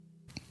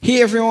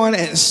Hey everyone,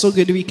 it's so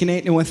good to be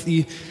connecting with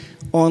you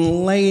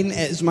online.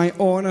 It is my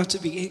honour to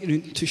be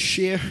able to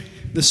share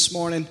this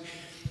morning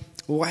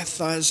with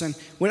us. And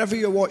whenever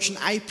you're watching,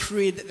 I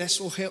pray that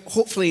this will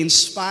hopefully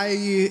inspire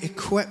you,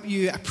 equip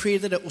you. I pray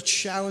that it will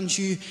challenge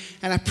you.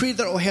 And I pray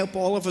that it will help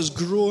all of us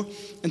grow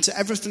into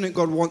everything that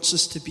God wants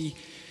us to be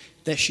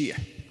this year.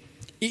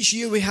 Each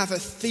year we have a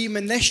theme,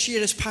 and this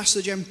year, as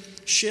Pastor Jim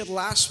shared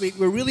last week,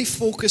 we're really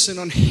focusing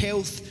on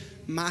health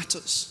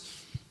matters.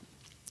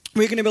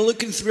 We're going to be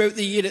looking throughout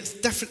the year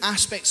at different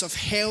aspects of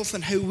health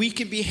and how we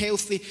can be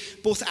healthy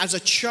both as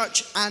a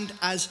church and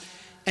as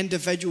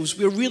individuals.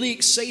 We're really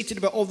excited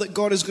about all that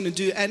God is going to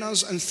do in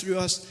us and through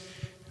us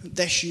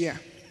this year.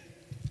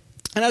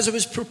 And as I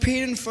was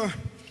preparing for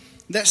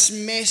this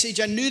message,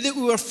 I knew that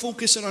we were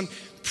focusing on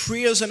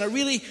prayers, and I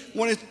really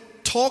want to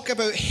talk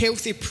about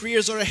healthy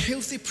prayers or a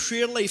healthy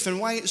prayer life and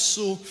why it's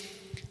so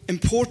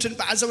important.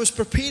 But as I was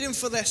preparing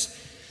for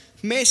this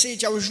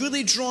message, I was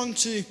really drawn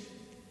to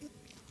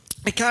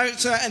a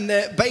character in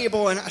the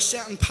Bible and a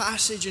certain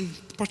passage, and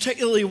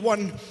particularly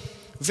one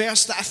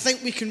verse that I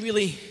think we can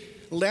really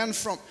learn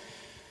from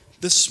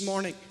this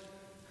morning.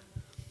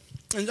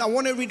 And I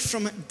want to read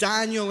from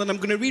Daniel, and I'm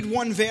going to read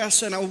one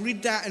verse, and I'll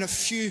read that in a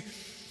few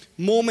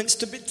moments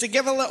to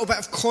give a little bit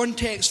of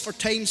context for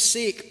time's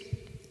sake.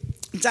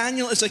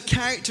 Daniel is a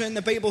character in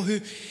the Bible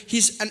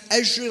he's an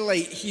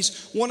Israelite.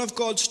 He's one of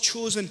God's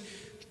chosen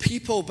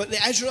people, but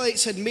the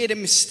Israelites had made a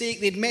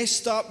mistake. They'd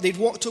messed up. They'd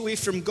walked away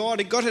from God,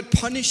 and God had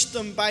punished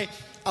them by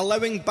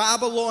allowing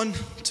Babylon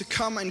to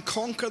come and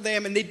conquer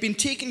them, and they'd been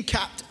taken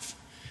captive.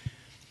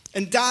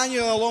 And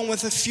Daniel, along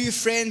with a few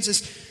friends,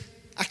 is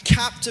a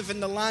captive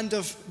in the land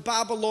of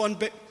Babylon,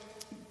 but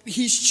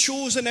he's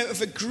chosen out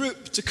of a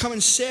group to come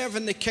and serve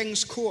in the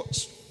king's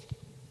courts.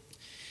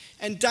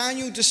 And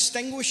Daniel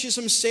distinguishes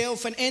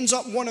himself and ends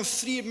up one of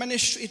 3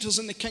 administrators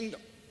in the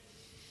kingdom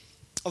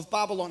of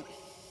Babylon.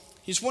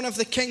 He's one of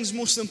the king's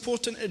most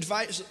important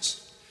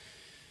advisors.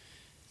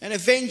 And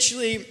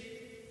eventually,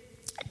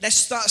 this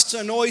starts to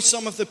annoy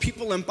some of the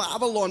people in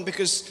Babylon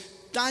because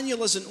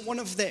Daniel isn't one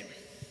of them.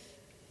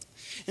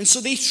 And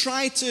so they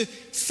try to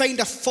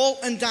find a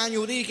fault in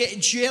Daniel. They get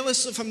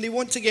jealous of him. They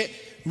want to get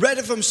rid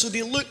of him. So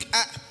they look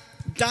at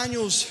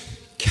Daniel's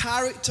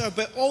character,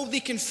 but all they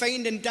can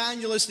find in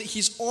Daniel is that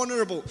he's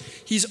honorable,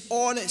 he's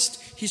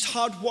honest, he's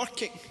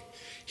hardworking.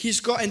 He's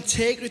got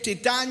integrity.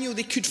 Daniel,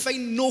 they could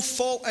find no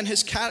fault in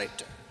his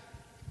character.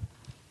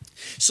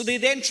 So they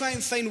then try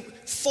and find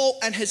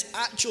fault in his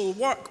actual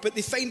work, but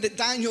they find that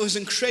Daniel is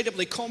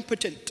incredibly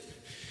competent.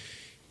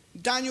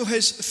 Daniel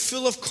is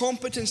full of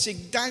competency.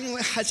 Daniel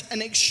has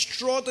an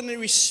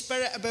extraordinary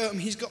spirit about him.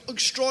 He's got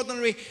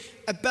extraordinary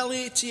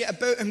ability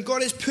about him.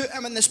 God has put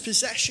him in this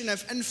position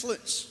of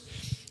influence.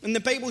 And the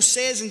Bible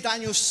says in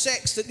Daniel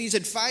 6 that these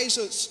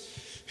advisors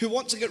who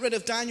want to get rid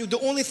of Daniel, the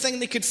only thing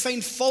they could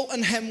find fault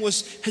in him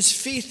was his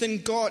faith in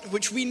God,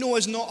 which we know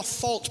is not a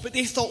fault, but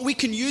they thought we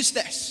can use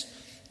this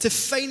to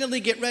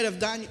finally get rid of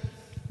Daniel.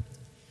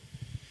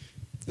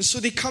 And so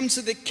they come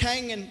to the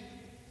king and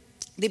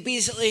they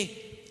basically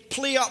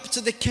play up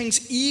to the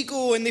king's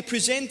ego, and they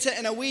present it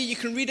in a way, you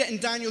can read it in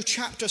Daniel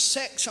chapter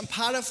 6, I'm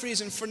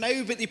paraphrasing for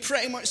now, but they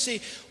pretty much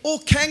say, "Oh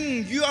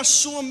king, you are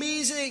so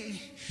amazing,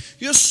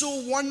 you're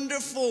so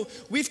wonderful,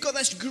 we've got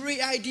this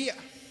great idea.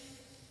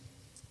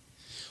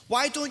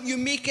 Why don't you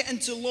make it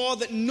into law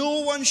that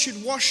no one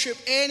should worship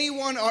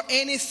anyone or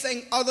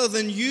anything other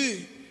than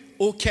you,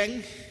 O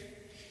king,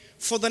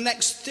 for the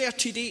next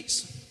 30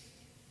 days?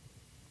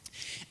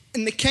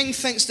 And the king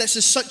thinks this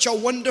is such a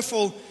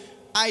wonderful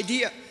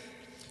idea.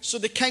 So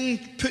the king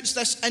puts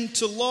this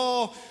into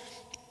law,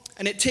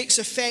 and it takes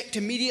effect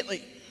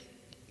immediately.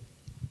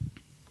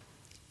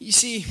 You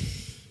see,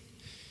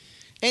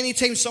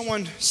 anytime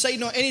someone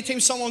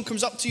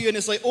comes up to you and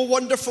is like, "Oh,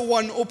 wonderful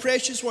one, oh,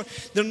 precious one,"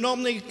 they're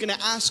normally going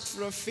to ask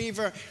for a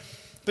favor.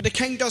 But the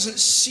king doesn't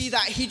see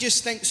that. He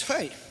just thinks,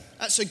 "Hey,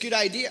 that's a good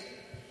idea."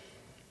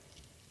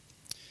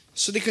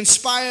 So they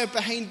conspire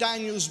behind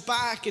Daniel's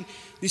back, and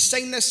they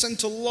sign this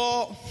into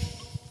law.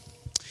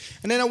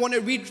 And then I want to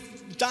read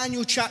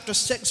Daniel chapter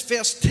 6,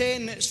 verse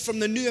 10. It's from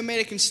the New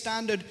American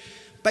Standard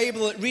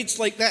Bible. It reads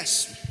like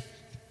this.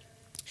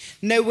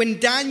 "Now when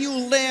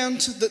Daniel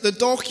learned that the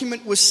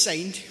document was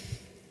signed,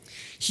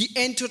 he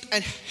entered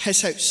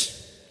his house.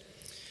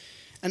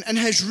 And in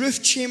his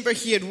roof chamber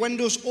he had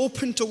windows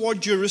open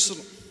toward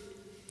Jerusalem.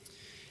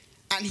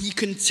 And he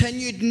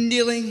continued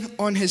kneeling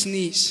on his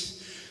knees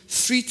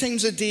 3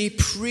 times a day,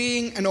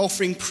 praying and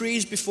offering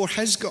praise before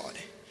his God,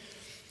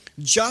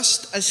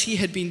 just as he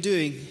had been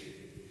doing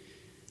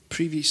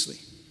previously."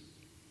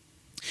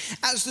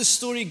 As the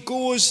story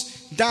goes,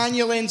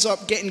 Daniel ends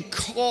up getting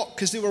caught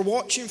because they were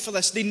watching for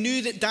this. They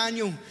knew that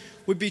Daniel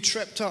would be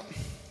tripped up.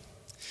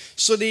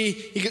 So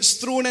he gets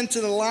thrown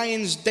into the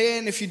lion's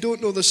den, if you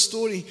don't know the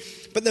story.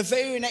 But the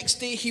very next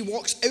day, he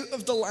walks out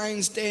of the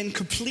lion's den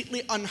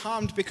completely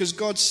unharmed because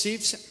God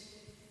saves him.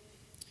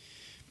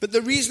 But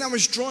the reason I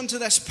was drawn to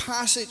this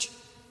passage,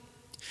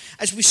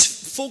 as we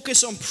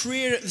focus on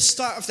prayer at the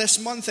start of this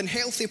month and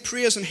healthy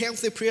prayers and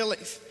healthy prayer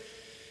life,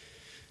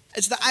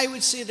 is that I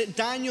would say that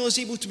Daniel is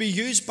able to be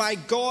used by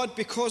God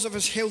because of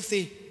his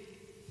healthy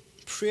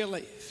prayer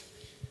life.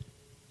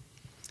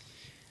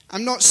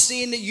 I'm not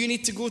saying that you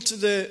need to go to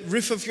the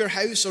roof of your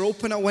house or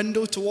open a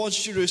window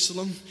towards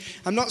Jerusalem.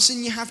 I'm not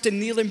saying you have to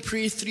kneel and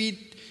pray 3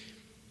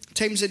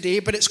 times a day,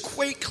 but it's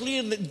quite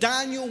clear that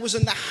Daniel was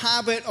in the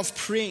habit of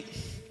praying.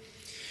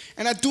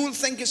 And I don't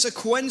think it's a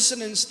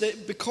coincidence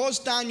that because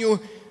Daniel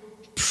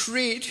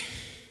prayed,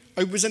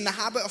 or was in the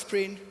habit of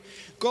praying,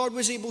 God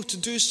was able to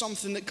do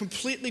something that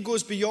completely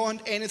goes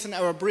beyond anything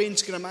our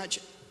brains can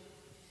imagine.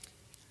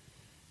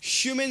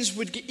 Humans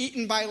would get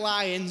eaten by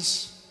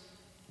lions,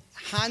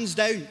 hands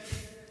down,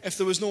 if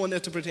there was no one there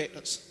to protect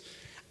us.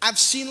 I've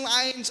seen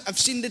lions. I've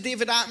seen the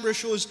David Attenborough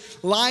shows.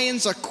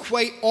 Lions are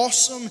quite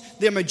awesome.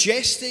 They're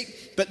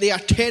majestic, but they are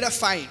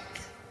terrifying.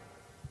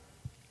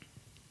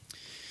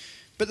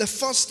 But the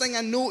first thing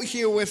I note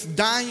here with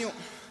Daniel,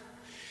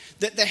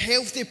 that the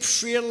healthy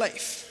prayer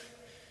life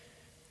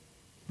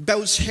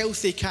builds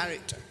healthy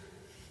character.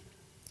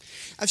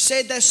 I've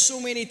said this so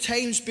many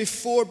times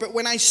before, but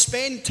when I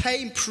spend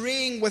time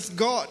praying with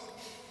God,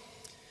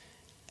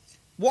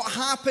 what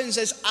happens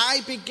is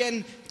I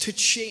begin to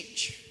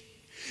change.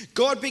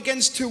 God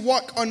begins to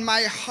work on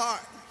my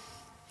heart.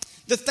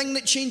 The thing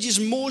that changes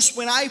most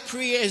when I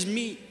pray is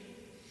me.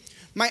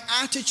 My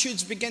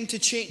attitudes begin to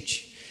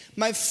change.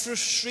 My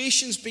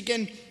frustrations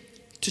begin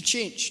to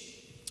change.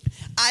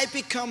 I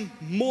become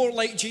more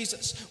like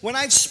Jesus. When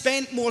I've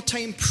spent more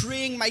time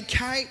praying, my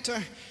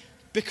character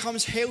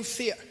becomes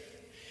healthier.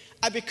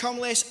 I become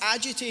less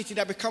agitated.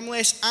 I become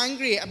less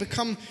angry.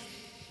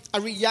 I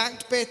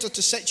react better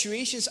to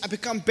situations. I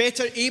become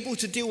better able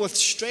to deal with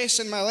stress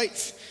in my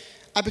life.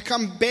 I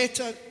become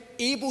better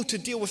able to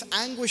deal with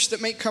anguish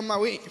that might come my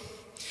way.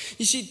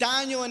 You see,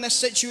 Daniel in this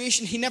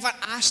situation, he never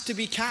asked to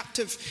be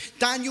captive.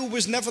 Daniel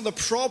was never the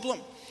problem.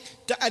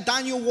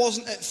 Daniel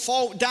wasn't at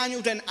fault.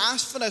 Daniel didn't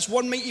ask for this.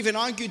 One might even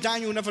argue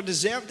Daniel never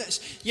deserved this.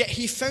 Yet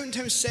he found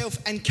himself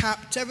in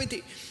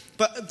captivity.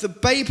 But the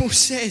Bible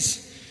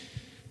says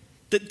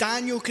that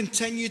Daniel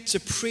continued to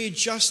pray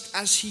just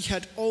as he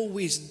had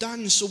always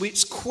done. So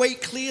it's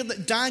quite clear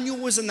that Daniel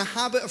was in the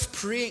habit of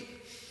praying,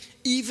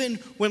 even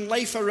when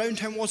life around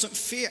him wasn't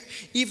fair,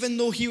 even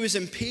though he was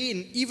in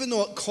pain, even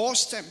though it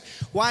cost him.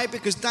 Why?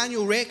 Because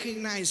Daniel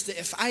recognized that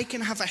if I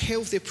can have a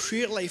healthy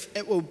prayer life,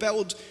 it will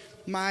build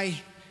my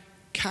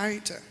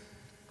character.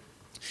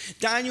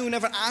 Daniel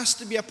never asked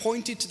to be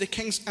appointed to the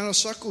king's inner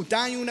circle.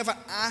 Daniel never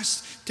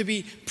asked to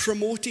be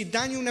promoted.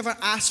 Daniel never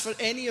asked for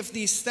any of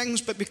these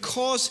things, but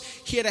because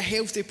he had a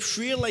healthy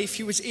prayer life,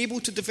 he was able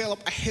to develop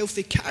a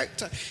healthy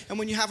character. And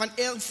when you have a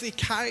healthy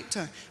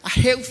character,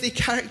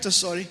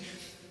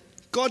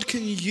 God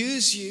can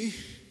use you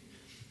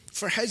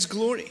for his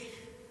glory.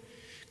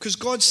 Because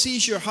God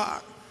sees your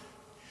heart.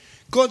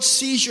 God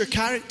sees your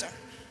character.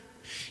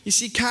 You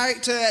see,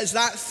 character is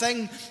that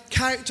thing.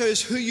 Character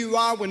is who you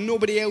are when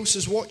nobody else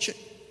is watching.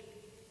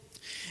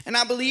 And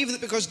I believe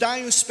that because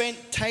Daniel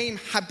spent time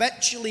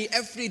habitually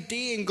every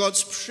day in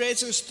God's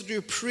presence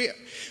through prayer,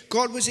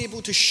 God was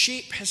able to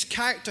shape his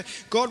character.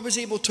 God was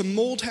able to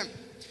mold him.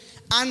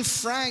 Anne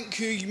Frank,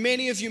 who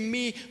many of you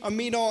may or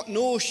may not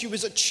know, she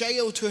was a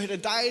child who had a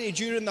diary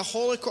during the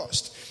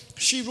Holocaust.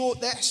 She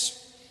wrote this: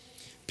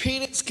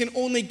 "Parents can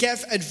only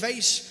give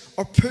advice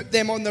or put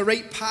them on the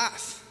right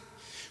path.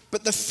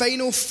 But the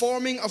final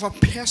forming of a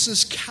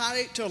person's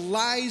character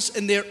lies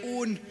in their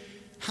own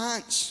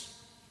hands."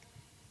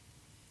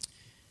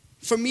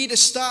 For me, the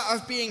start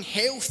of being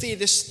healthy,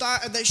 the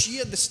start of this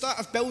year, the start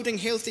of building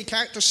healthy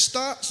character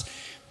starts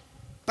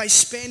by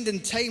spending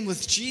time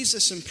with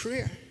Jesus in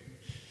prayer.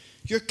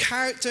 Your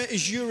character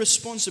is your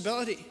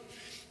responsibility.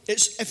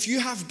 If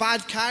you have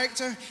bad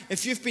character,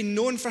 if you've been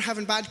known for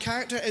having bad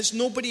character, it's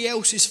nobody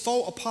else's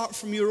fault apart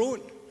from your own.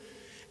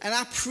 And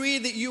I pray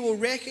that you will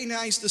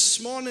recognize this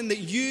morning that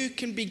you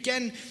can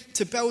begin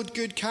to build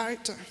good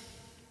character.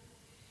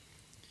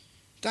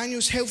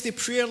 Daniel's healthy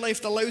prayer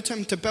life allowed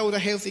him to build a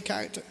healthy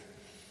character.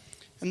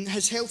 And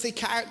his healthy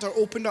character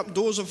opened up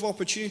doors of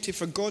opportunity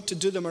for God to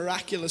do the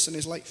miraculous in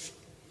his life.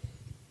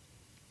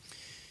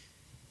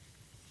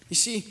 You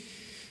see,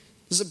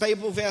 there's a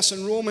Bible verse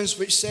in Romans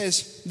which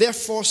says,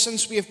 "Therefore,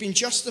 since we have been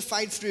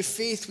justified through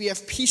faith, we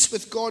have peace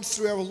with God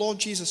through our Lord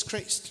Jesus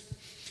Christ,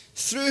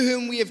 through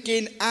whom we have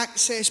gained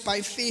access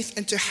by faith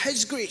into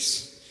his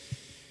grace,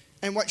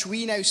 in which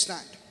we now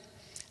stand.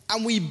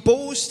 And we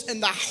boast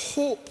in the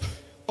hope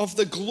of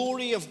the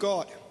glory of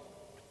God.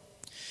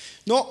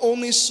 Not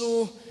only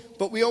so,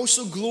 but we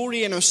also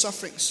glory in our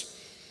sufferings,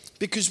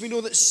 because we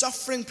know that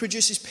suffering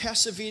produces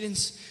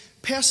perseverance,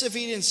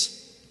 perseverance,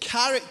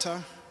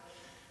 character,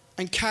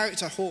 and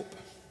character, hope."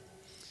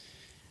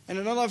 And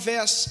another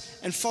verse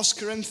in 1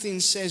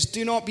 Corinthians says,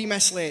 "Do not be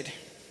misled.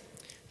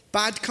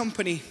 Bad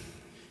company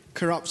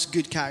corrupts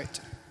good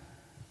character."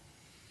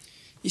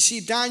 You see,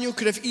 Daniel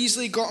could have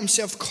easily got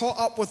himself caught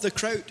up with the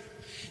crowd.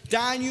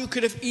 Daniel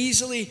could have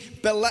easily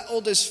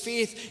belittled his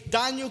faith.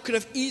 Daniel could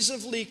have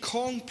easily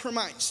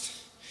compromised.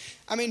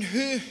 I mean,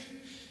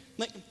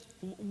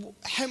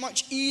 How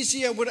much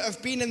easier would it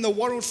have been in the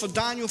world for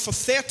Daniel for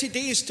 30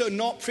 days to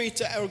not pray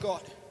to our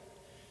God?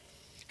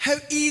 How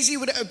easy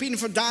would it have been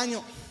for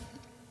Daniel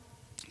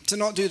to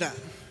not do that?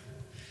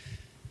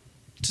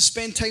 To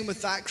spend time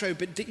with that crowd.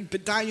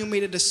 But Daniel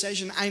made a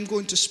decision. I'm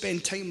going to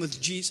spend time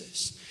with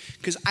Jesus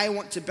because I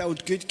want to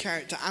build good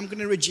character. I'm going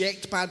to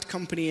reject bad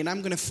company and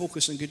I'm going to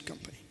focus on good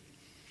company.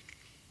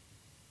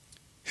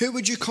 Who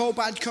would you call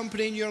bad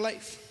company in your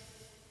life?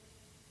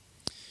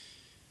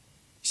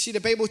 You see,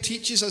 the Bible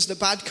teaches us that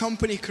bad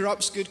company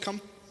corrupts good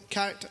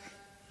character.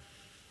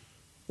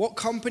 What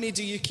company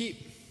do you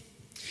keep?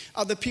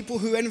 Are the people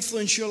who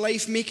influence your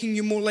life making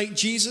you more like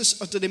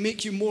Jesus, or do they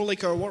make you more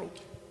like our world?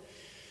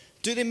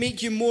 Do they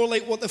make you more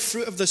like what the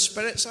fruit of the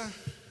spirits are?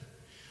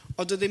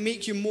 Or do they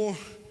make you more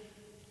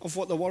of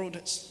what the world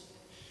is?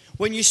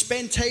 When you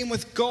spend time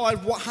with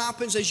God, what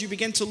happens is you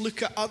begin to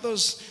look at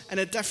others in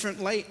a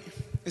different light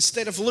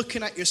instead of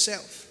looking at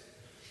yourself.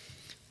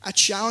 I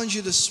challenge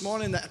you this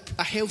morning that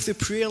a healthy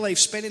prayer life,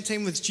 spending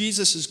time with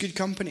Jesus, is good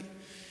company.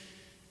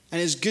 And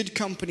his good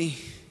company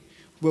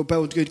will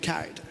build good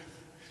character.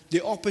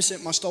 The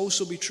opposite must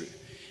also be true.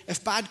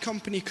 If bad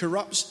company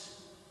corrupts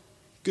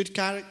good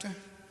character,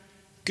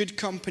 good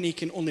company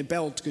can only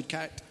build good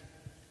character.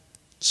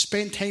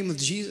 Spend time with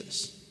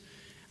Jesus.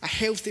 A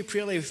healthy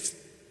prayer life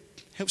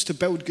helps to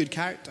build good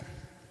character.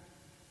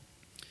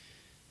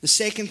 The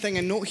second thing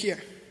I note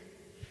here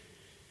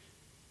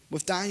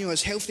with Daniel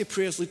is healthy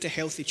prayers lead to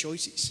healthy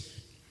choices.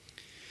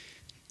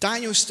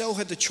 Daniel still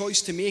had the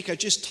choice to make. I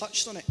just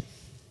touched on it.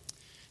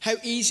 How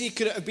easy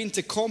could it have been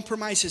to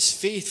compromise his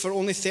faith for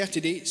only 30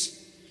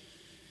 days?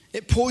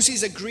 It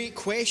poses a great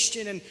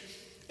question, and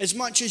as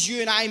much as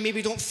you and I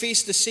maybe don't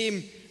face the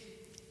same,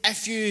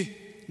 if you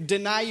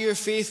deny your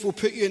faith, we'll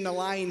put you in the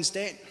lion's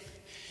den.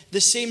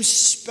 The same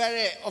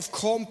spirit of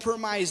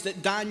compromise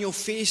that Daniel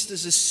faced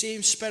is the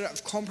same spirit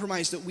of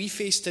compromise that we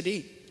face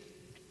today.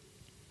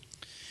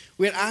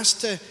 We're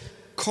asked to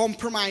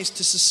compromise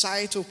to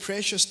societal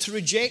pressures, to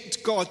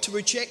reject God, to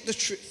reject the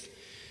truth,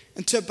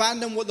 and to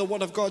abandon what the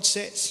Word of God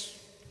says.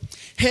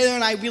 Heather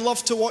and I, we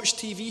love to watch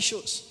TV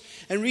shows.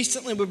 And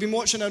recently we've been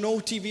watching an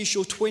old TV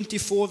show,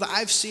 24, that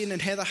I've seen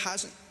and Heather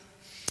hasn't.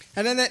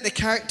 And in it, the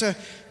character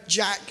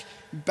Jack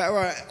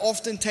Bauer,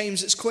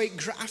 oftentimes it's quite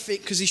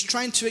graphic because he's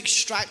trying to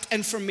extract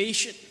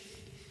information.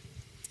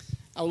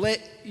 I'll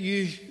let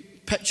you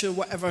picture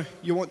whatever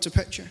you want to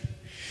picture.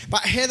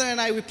 But Heather and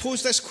I, we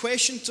posed this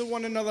question to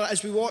one another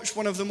as we watched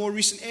one of the more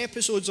recent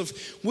episodes of,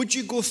 would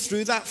you go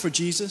through that for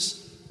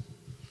Jesus?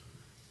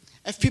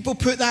 If people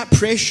put that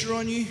pressure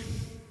on you,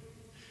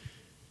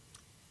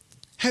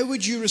 how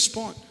would you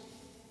respond?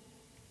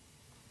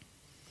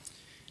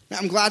 Now,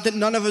 I'm glad that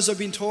none of us are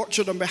being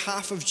tortured on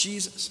behalf of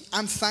Jesus.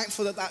 I'm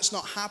thankful that that's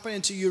not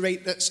happening to you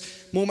right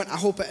this moment. I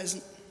hope it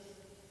isn't.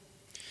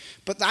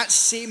 But that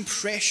same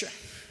pressure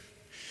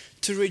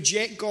to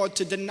reject God,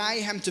 to deny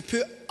him, to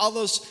put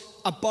others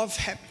above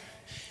him,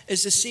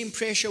 is the same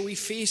pressure we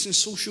face in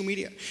social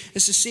media.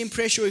 It's the same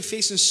pressure we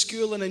face in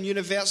school and in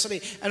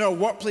university, in our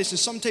workplace, and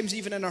sometimes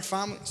even in our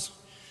families.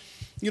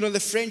 You know, the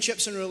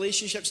friendships and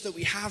relationships that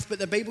we have, but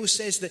the Bible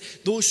says that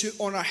those who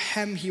honor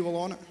him, he will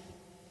honor.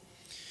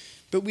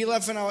 But we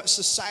live in a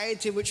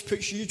society which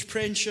puts huge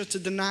pressure to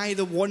deny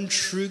the one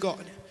true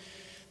God,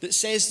 that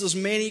says there's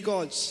many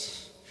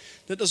gods,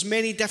 that there's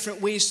many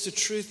different ways to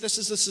truth. This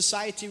is the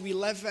society we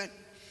live in.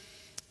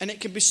 And it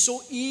can be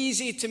so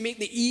easy to make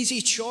the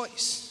easy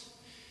choice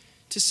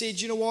to say, do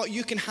you know what,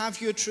 you can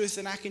have your truth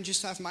and I can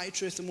just have my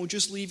truth and we'll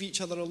just leave each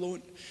other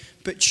alone.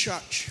 But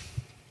church,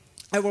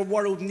 our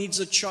world needs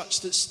a church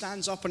that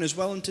stands up and is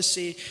willing to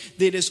say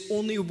there is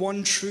only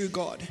one true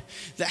God,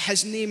 that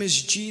his name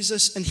is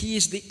Jesus and he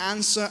is the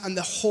answer and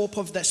the hope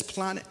of this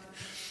planet.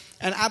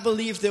 And I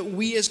believe that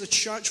we as a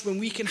church, when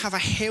we can have a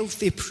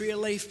healthy prayer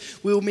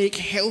life, we'll make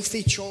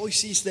healthy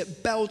choices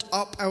that build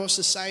up our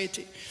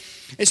society.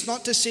 It's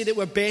not to say that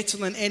we're better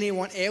than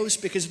anyone else,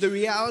 because the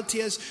reality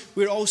is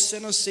we're all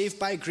sinners saved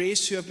by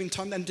grace who have been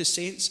turned into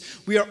saints.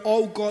 We are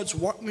all God's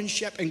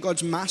workmanship and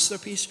God's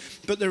masterpiece.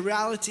 But the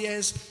reality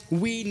is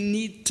we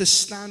need to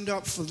stand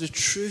up for the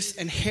truth,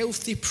 and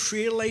healthy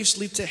prayer lives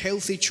lead to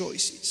healthy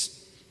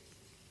choices.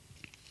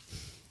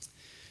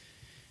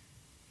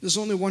 There's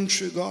only one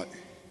true God.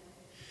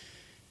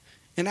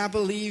 And I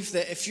believe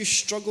that if you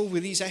struggle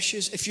with these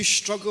issues, if you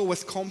struggle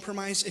with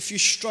compromise, if you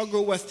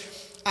struggle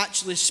with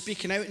actually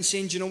speaking out and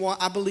saying, do you know what,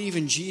 I believe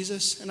in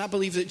Jesus, and I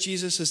believe that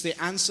Jesus is the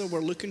answer we're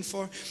looking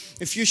for.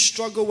 If you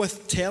struggle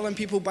with telling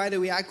people, by the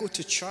way, I go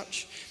to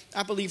church,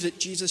 I believe that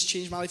Jesus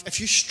changed my life. If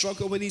you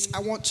struggle with these, I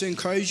want to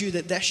encourage you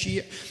that this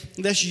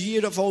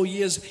year of all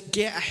years,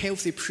 get a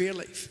healthy prayer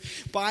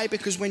life. Why?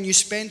 Because when you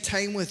spend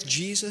time with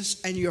Jesus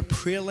in your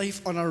prayer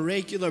life on a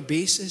regular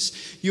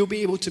basis, you'll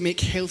be able to make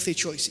healthy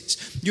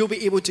choices. You'll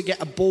be able to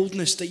get a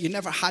boldness that you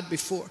never had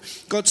before.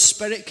 God's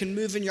Spirit can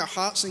move in your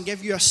hearts and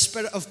give you a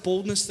spirit of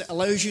boldness that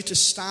allows you to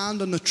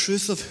stand on the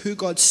truth of who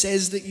God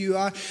says that you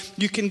are.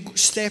 You can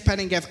step in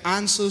and give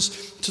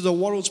answers to the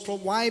world's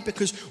problem. Why?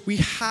 Because we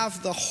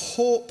have the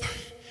hope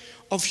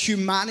of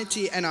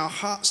humanity in our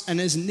hearts, and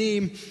his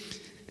name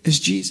is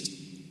Jesus.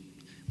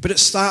 But it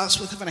starts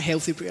with having a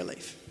healthy prayer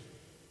life.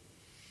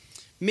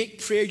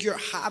 Make prayer your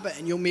habit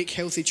and you'll make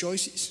healthy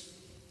choices.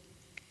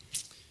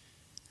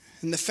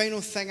 And the final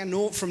thing I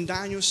note from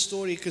Daniel's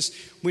story, because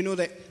we know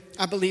that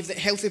I believe that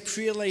healthy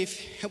prayer life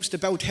helps to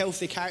build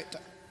healthy character.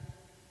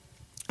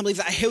 I believe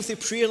that a healthy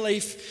prayer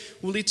life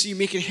will lead to you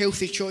making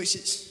healthy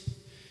choices.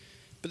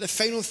 But the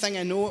final thing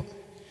I note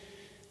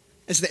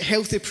is that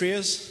healthy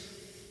prayers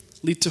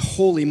lead to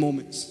holy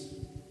moments.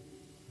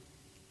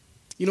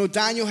 You know,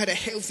 Daniel had a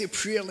healthy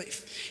prayer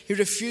life. He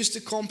refused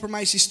to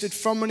compromise. He stood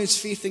firm on his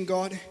faith in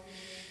God,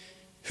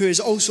 who is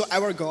also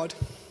our God.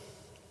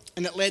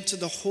 And it led to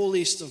the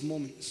holiest of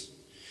moments.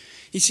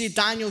 You see,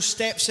 Daniel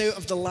steps out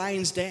of the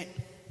lion's den,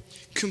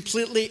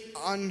 completely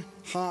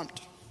unharmed.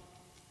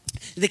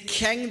 The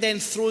king then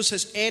throws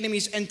his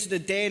enemies into the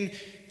den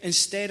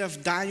instead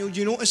of Daniel.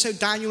 You notice how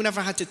Daniel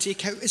never had to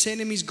take out his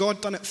enemies?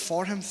 God done it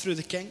for him through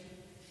the king.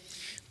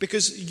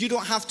 Because you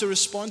don't have to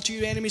respond to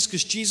your enemies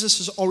because Jesus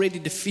has already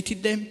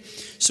defeated them.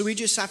 So we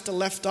just have to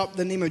lift up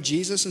the name of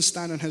Jesus and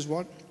stand on his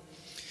word.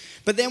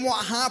 But then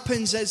what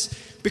happens is,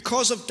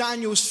 because of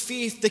Daniel's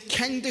faith, the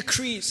king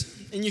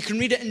decrees, and you can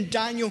read it in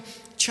Daniel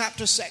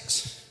chapter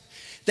 6,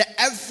 that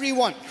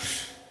everyone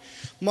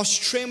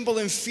must tremble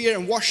in fear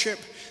and worship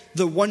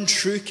the one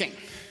true king,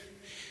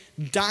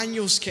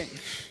 Daniel's king,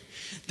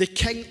 the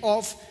king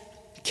of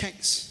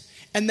kings.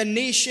 And the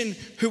nation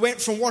who went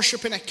from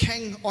worshiping a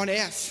king on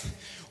earth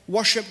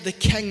worshiped the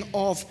king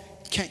of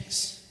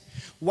kings.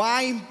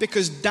 Why?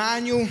 Because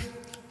Daniel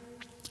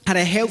had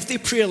a healthy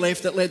prayer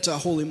life that led to a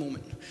holy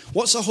moment.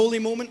 What's a holy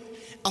moment?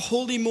 A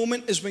holy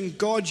moment is when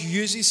God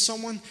uses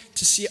someone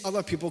to see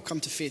other people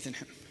come to faith in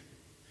him.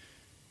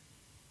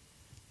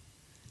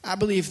 I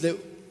believe that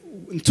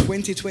in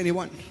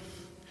 2021,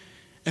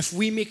 if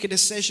we make a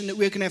decision that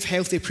we're going to have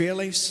healthy prayer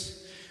lives,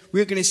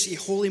 we're going to see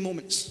holy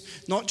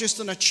moments. Not just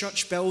in a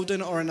church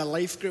building or in a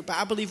life group, but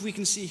I believe we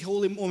can see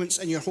holy moments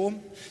in your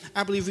home.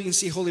 I believe we can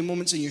see holy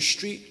moments in your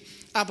street.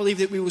 I believe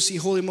that we will see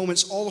holy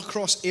moments all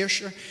across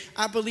Ayrshire.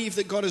 I believe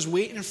that God is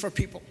waiting for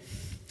people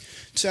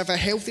to have a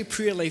healthy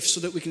prayer life so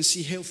that we can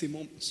see healthy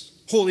moments,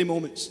 holy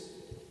moments.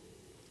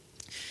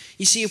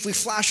 You see, if we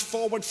flash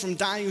forward from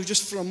Daniel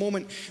just for a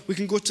moment, we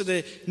can go to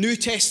the New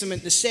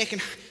Testament, the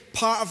second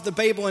part of the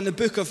Bible in the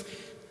book of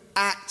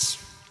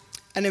Acts.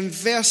 And in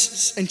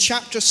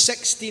chapter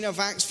 16 of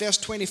Acts, verse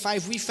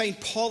 25, we find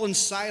Paul and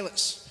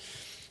Silas,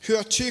 who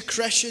are two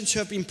Christians who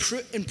have been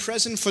put in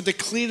prison for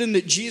declaring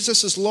that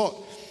Jesus is Lord,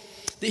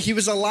 that he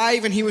was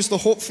alive and he was the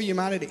hope for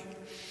humanity.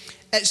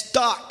 It's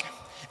dark.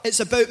 It's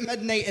about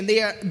midnight and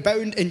they are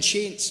bound in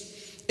chains.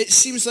 It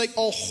seems like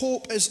all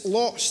hope is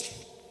lost.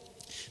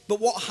 But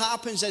what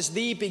happens is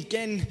they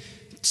begin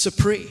to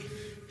pray.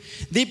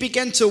 They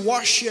begin to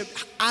worship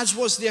as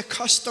was their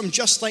custom,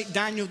 just like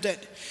Daniel did.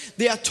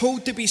 They are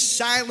told to be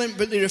silent,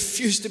 but they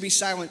refuse to be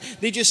silent.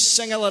 They just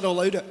sing a little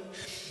louder.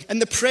 In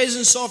the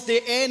presence of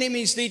their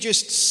enemies, they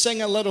just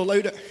sing a little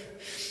louder.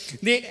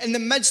 In the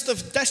midst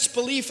of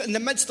disbelief, in the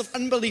midst of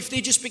unbelief,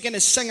 they just begin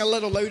to sing a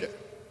little louder.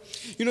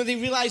 You know, they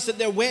realize that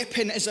their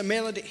weapon is a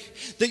melody,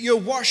 that your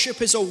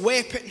worship is a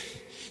weapon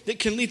that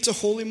can lead to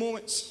holy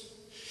moments.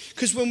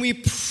 Because when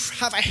we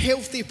have a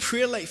healthy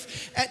prayer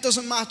life, it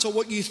doesn't matter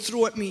what you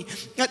throw at me.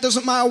 It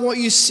doesn't matter what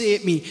you say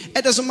at me.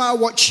 It doesn't matter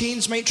what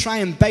chains might try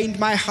and bind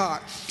my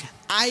heart.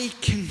 I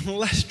can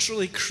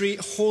literally create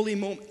holy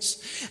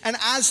moments. And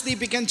as they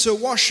begin to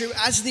worship,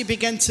 as they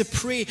begin to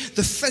pray,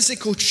 the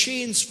physical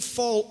chains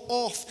fall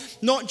off.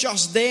 Not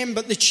just them,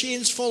 but the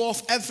chains fall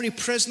off every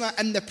prisoner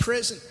in the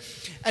prison.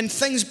 And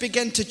things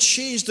begin to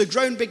change. The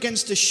ground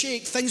begins to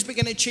shake. Things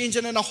begin to change.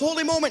 And in a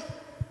holy moment,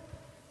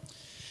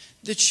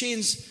 the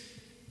chains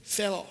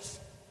fell off.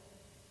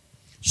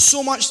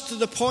 So much to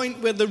the point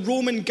where the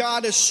Roman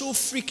guard is so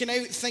freaking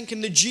out,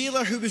 thinking the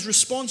jailer who was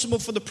responsible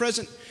for the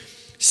prison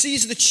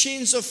sees the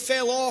chains have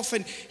fell off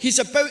and he's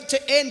about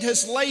to end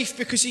his life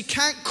because he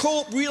can't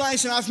cope,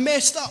 realizing I've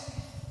messed up.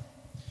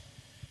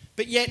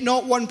 But yet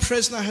not one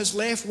prisoner has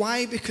left.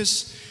 Why?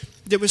 Because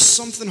there was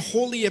something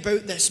holy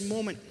about this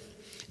moment.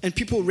 And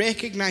people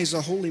recognize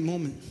a holy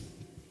moment.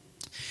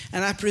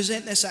 And I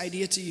present this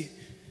idea to you.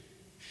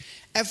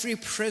 Every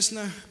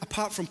prisoner,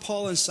 apart from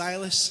Paul and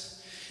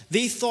Silas,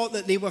 they thought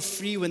that they were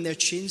free when their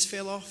chains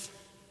fell off.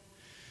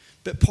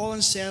 But Paul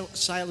and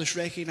Silas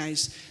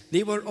recognized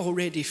they were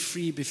already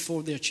free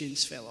before their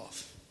chains fell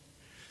off.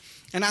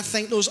 And I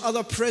think those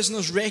other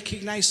prisoners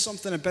recognized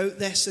something about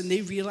this, and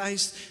they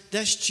realized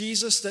this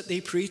Jesus that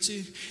they pray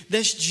to,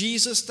 this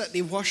Jesus that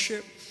they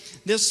worship,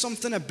 there's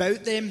something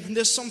about them,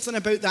 there's something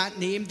about that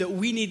name that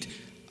we need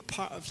a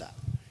part of that.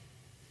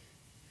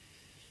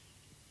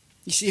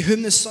 You see,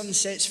 whom the Son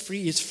sets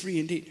free is free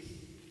indeed.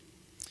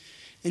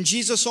 And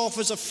Jesus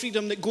offers a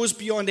freedom that goes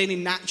beyond any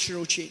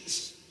natural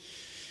chains.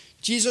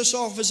 Jesus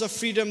offers a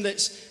freedom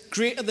that's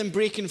greater than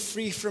breaking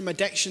free from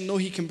addiction. No,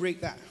 he can break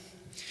that.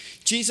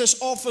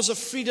 Jesus offers a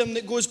freedom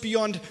that goes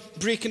beyond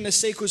breaking the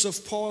cycles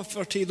of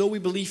poverty, though we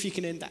believe he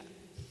can end that.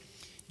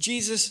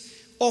 Jesus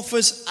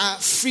offers a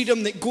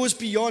freedom that goes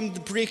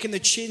beyond breaking the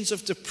chains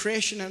of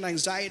depression and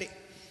anxiety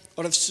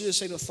or of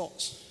suicidal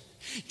thoughts.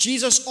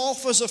 Jesus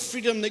offers a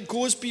freedom that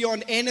goes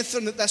beyond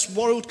anything that this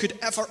world could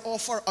ever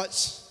offer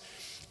us.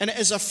 And it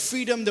is a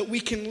freedom that we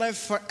can live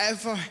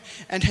forever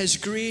in His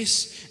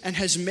grace and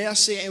His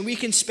mercy, and we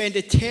can spend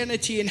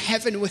eternity in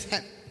heaven with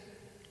Him.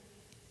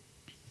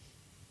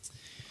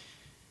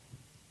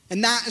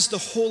 And that is the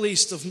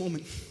holiest of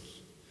moments,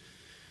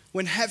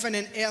 when heaven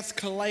and earth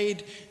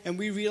collide and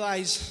we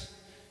realize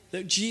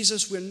that,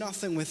 Jesus, we're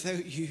nothing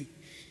without you.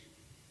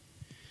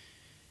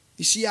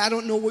 You see, I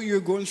don't know what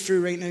you're going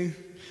through right now.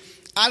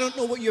 I don't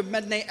know what your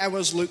midnight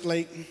hours look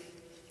like.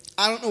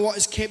 I don't know what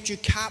has kept you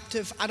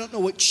captive. I don't know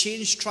what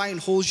chains try and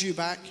hold you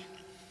back.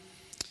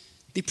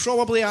 They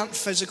probably aren't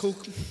physical,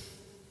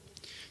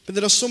 but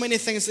there are so many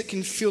things that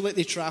can feel like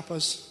they trap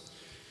us.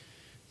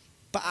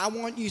 But I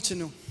want you to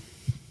know,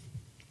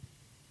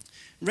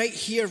 right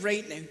here,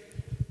 right now,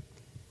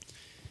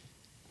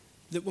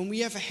 that when we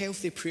have a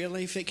healthy prayer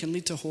life, it can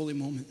lead to holy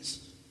moments.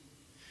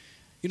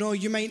 You know,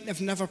 you might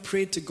have never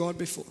prayed to God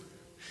before.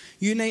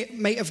 You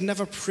might have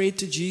never prayed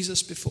to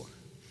Jesus before.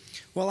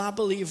 Well, I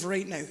believe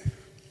right now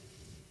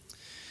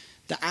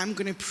that I'm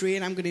going to pray,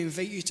 and I'm going to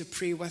invite you to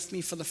pray with me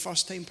for the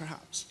first time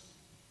perhaps.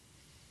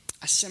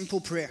 A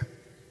simple prayer.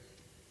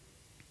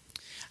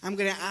 I'm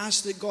going to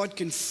ask that God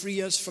can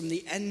free us from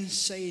the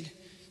inside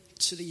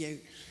to the out.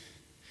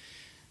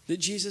 That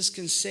Jesus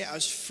can set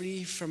us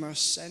free from our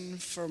sin,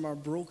 from our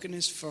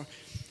brokenness, for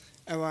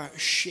our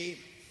shame.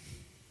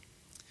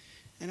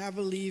 And I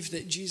believe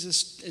that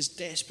Jesus is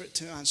desperate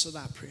to answer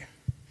that prayer.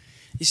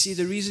 You see,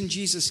 the reason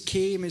Jesus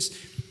came is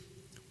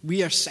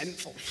we are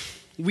sinful.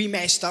 We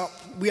messed up.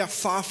 We are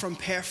far from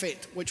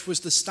perfect, which was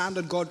the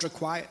standard God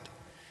required.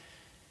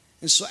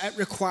 And so it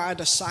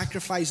required a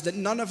sacrifice that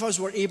none of us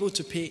were able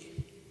to pay.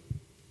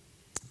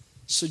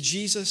 So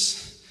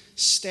Jesus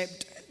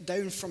stepped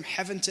down from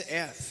heaven to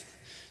earth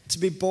to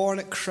be born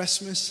at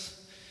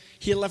Christmas.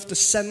 He lived a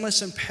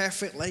sinless and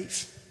perfect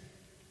life,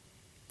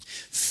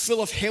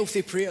 full of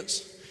healthy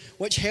prayers,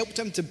 which helped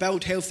him to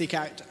build healthy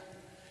character.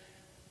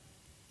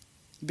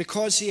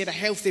 Because he had a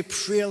healthy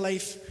prayer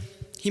life,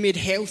 he made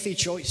healthy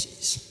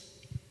choices.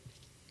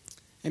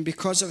 And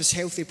because of his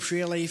healthy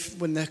prayer life,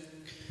 when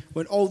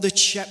all the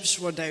chips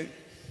were down,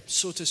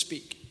 so to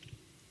speak,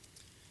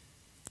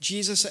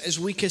 Jesus at his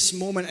weakest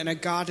moment in a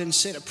garden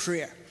said a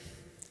prayer.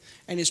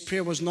 And his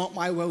prayer was, "Not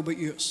my will, but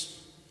yours."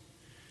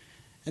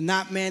 And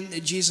that meant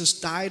that Jesus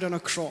died on a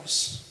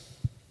cross,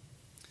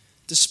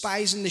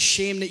 despising the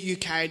shame that you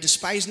carry,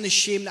 despising the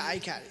shame that I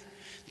carry,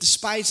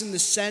 despising the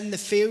sin, the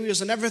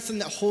failures, and everything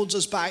that holds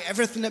us back,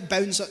 everything that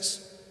bounds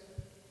us.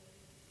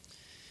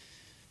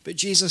 But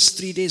Jesus,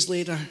 3 days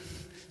later,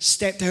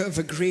 stepped out of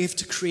a grave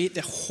to create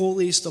the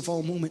holiest of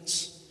all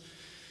moments,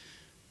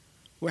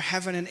 where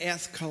heaven and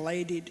earth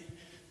collided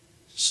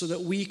so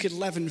that we could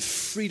live in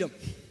freedom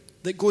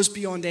that goes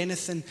beyond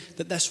anything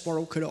that this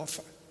world could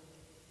offer.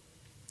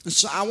 And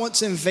so I want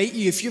to invite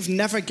you, if you've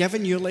never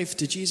given your life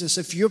to Jesus,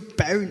 if you're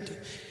bound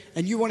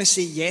and you want to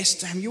say yes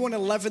to him, you want to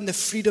live in the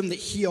freedom that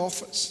he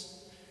offers,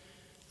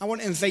 I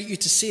want to invite you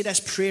to say this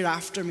prayer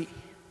after me,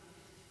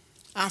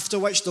 after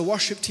which the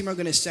worship team are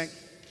going to sing.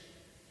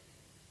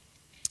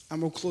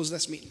 And we'll close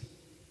this meeting.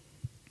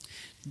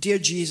 Dear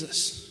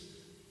Jesus,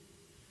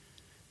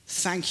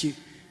 thank you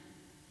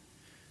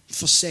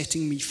for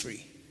setting me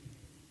free.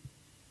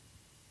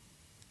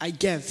 I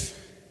give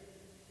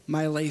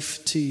my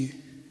life to you.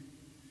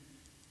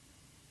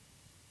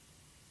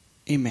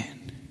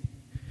 Amen.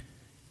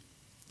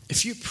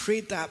 If you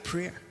prayed that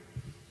prayer,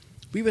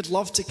 we would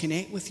love to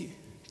connect with you,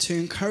 to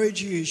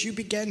encourage you as you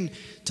begin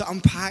to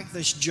unpack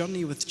this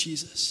journey with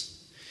Jesus.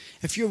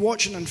 If you're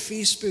watching on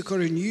Facebook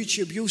or on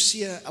YouTube, you'll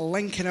see a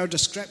link in our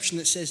description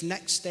that says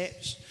Next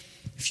Steps.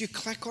 If you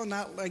click on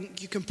that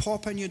link, you can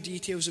pop in your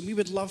details, and we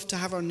would love to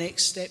have our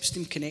Next Steps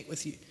team connect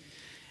with you.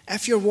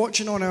 If you're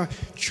watching on our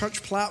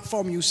church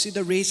platform, you'll see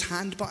the raise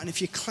hand button.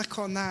 If you click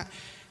on that,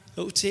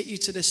 it'll take you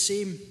to the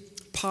same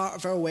part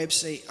of our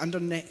website under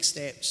Next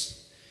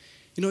Steps.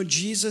 You know,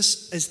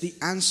 Jesus is the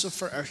answer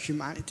for our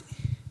humanity.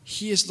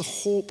 He is the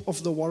hope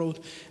of the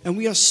world, and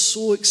we are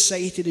so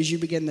excited as you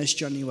begin this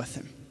journey with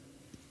him.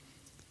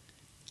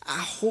 I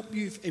hope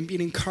you've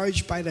been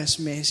encouraged by this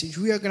message.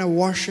 We are going to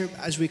worship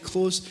as we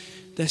close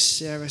this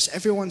service.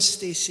 Everyone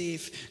stay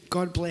safe.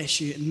 God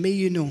bless you, and may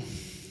you know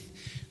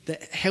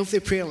that healthy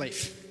prayer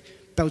life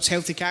builds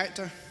healthy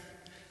character,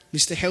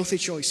 leads to healthy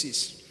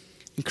choices,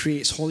 and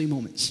creates holy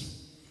moments.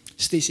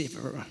 Stay safe,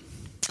 everyone.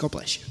 God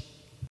bless you.